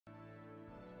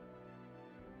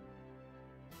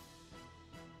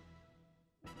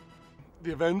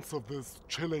The events of this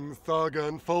chilling saga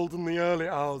unfold in the early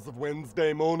hours of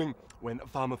Wednesday morning, when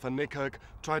Farmer Van Niekerk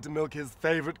tried to milk his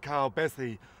favourite cow,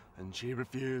 Bessie, and she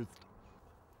refused.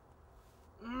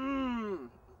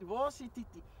 Waar zit dit?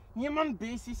 Nee man,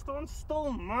 Bessie, staan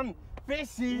stil man.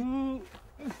 Bessie!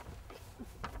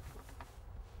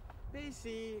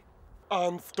 Bessie!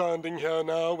 I'm standing here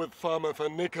now with Farmer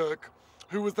Van Niekerk,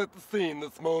 who was at the scene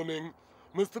this morning.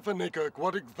 Mr. Van Niekerk,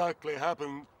 what exactly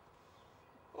happened?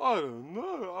 I don't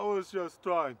know, I was just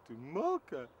trying to milk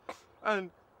her, and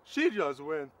she just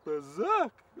went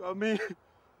berserk. I mean,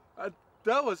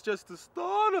 that was just the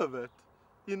start of it,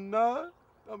 you know?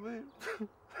 I mean...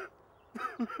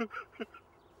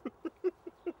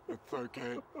 It's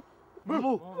okay.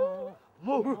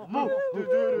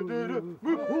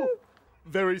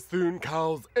 Very soon,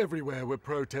 cows everywhere were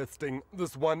protesting,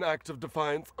 this one act of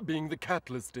defiance being the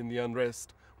catalyst in the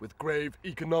unrest, with grave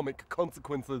economic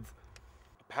consequences.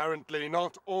 Apparently,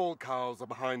 not all cows are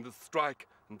behind this strike,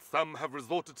 and some have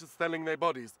resorted to selling their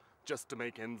bodies just to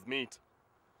make ends meet.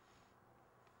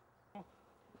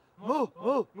 We've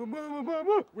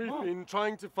been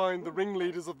trying to find the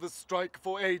ringleaders of this strike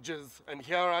for ages, and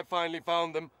here I finally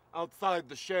found them, outside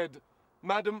the shed.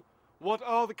 Madam, what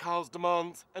are the cows'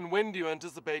 demands, and when do you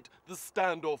anticipate this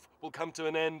standoff will come to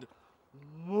an end?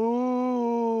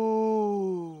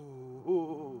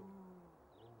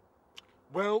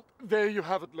 Well, there you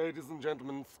have it, ladies and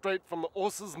gentlemen, straight from the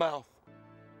horse's mouth.